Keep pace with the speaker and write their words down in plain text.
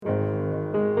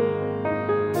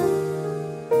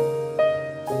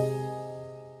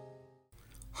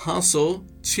હાંસો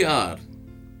 4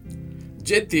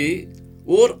 જેથી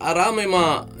ઓર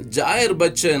આરામેમાં જાહેર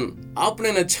બચન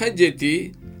આપણે ને છ જેથી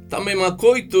તમે માં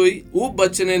કોઈ તોય ઉ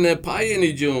બચને ને પાયે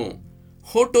નીજો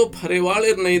હોટો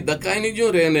ફરેવાળે નહીં દકાઈ નીજો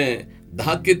રેને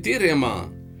ધાકેતી રેમાં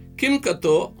કિમ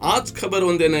કતો આજ ખબર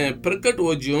વંદેને પ્રકટ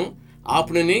વોજ્યું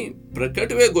આપણે ની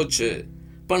પ્રકટ વેગો છે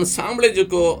પણ સાંભળે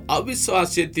જકો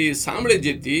અવિશ્વાસેથી સાંભળે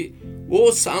જેથી ઓ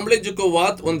સાંભળે જકો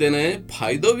વાત વંદેને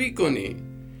ફાયદો વી કોની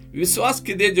विश्वास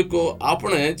किदे जको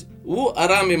आपने वो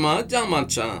आरामे मा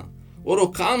जामाचा और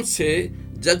काम से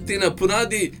जगती न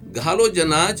पुनादी घालो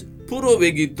जनाज पूरो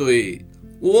वेगी तोय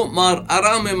वो मार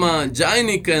आरामे मा जाय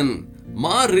निकन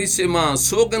मार रिसे मा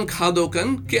सोगन खादो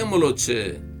कन केमलो छे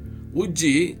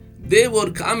उज्जी देव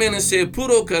और कामेन से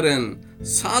पूरो करन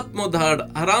सातमो धाड़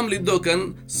आराम लिदो कन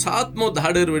सातमो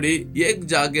धाड़ेर वडी एक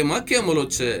जागे मा केमलो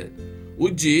छे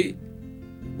उज्जी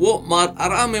वो मार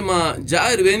आरामे मा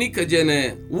जायर वेनी कजेने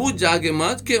वो जागे मा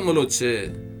केमलो छे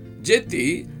जेती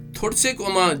थोड़से को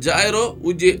मा जायरो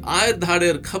उजे आयर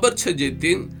धाड़ेर खबर छे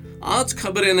जेतीन आज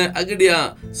खबरे ने अगड़िया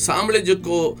सामले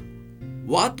जको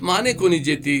वात माने कोनी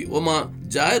जेती ओमा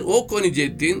जायर ओ कोनी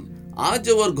जेतीन आज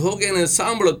वर घोगे ने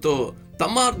सांभळो तो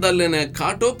तमार दल्ले ने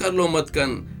काटो करलो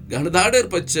मतकन गणधाड़ेर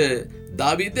पच्चे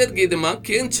दावीदेर गीत मा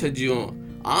केन छजियो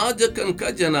आज कन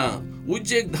कजना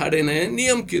उजेक धाड़े ने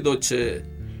नियम कीधो छे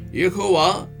यहोवा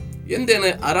ಎಂದೇನೆ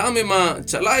ಆರಾಮೆಮಾ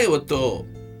ಚಲಾಯವತ್ತೋ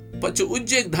ಪಚು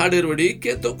ಉಜ್ಜೆಗ್ ಧಾಡೇರ್ ವಡಿ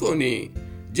કેતો કોની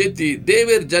જેથી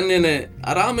દેવેર જન્યને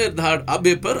આરામેર ધાડ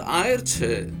આબે પર આયર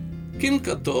છે કિમ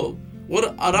કતો ઓર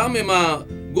આરામેમા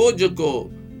ગોજકો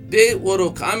દે ઓરો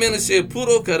કામેન સે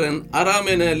પૂરો કરન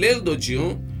આરામેને લેલ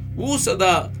દોજ્યું ऊ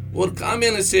સદા ઓર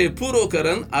કામેન સે પૂરો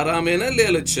કરન આરામેને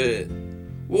લેલ છે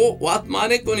ઓ વાત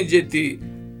માને કોની જેથી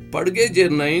પડગે જે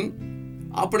નહીં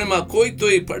આપણે માં કોઈ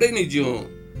તોય પડે ની જ્યો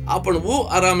आपण वो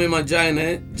आरामे मा जाए ने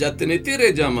जतने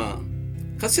तेरे जामा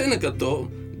कसे न कतो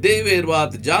देवेर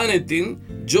वात जाने तीन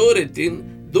जोरे तीन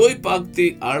दोई पागती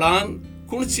आड़ान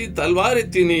कुणसी तलवारे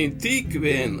तीनी तीक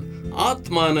वेन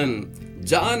आत्मानन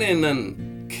जानेनन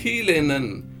खीलेनन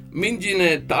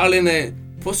मिंजिने टालेने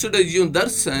पोसडे जीव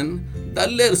दर्शन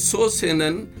दल्लेर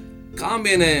सोसेनन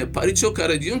कामेने परिचो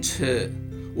करे जीव छे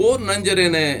और नंजरे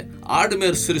ने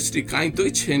आडमेर सृष्टि काई तो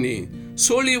छेनी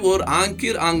सोली और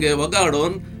आंकीर आंगे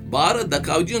वगाड़ोन बार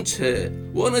दकावज्यूं छे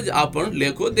वो नज आपण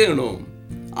लेको देणो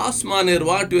आसमानेर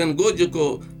वाटवेन गोजको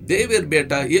देवेर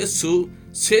बेटा येसु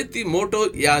सेती मोटो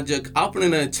याजक आपने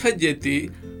न छ जेती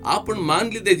आपण मान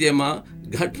लीधे जेमा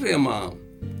घटरेमा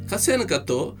कसेन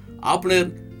कतो आपने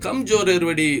कमजोरेर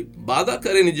वडी बाधा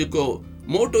करे निजको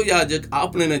मोटो याजक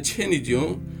आपने न छे निज्यो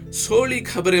सोली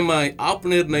खबरे माय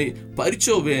आपने नहीं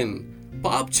परिचो वेन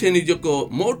पाप छे निजको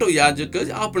मोटो याजक ज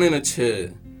आपने न छे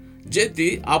जेती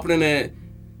आपने ने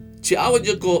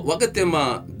चावजको वगते मा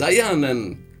दयानन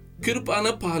कृपा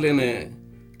न पालेने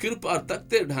कृपा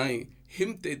तकते ढाई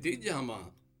हिमते ती जामा।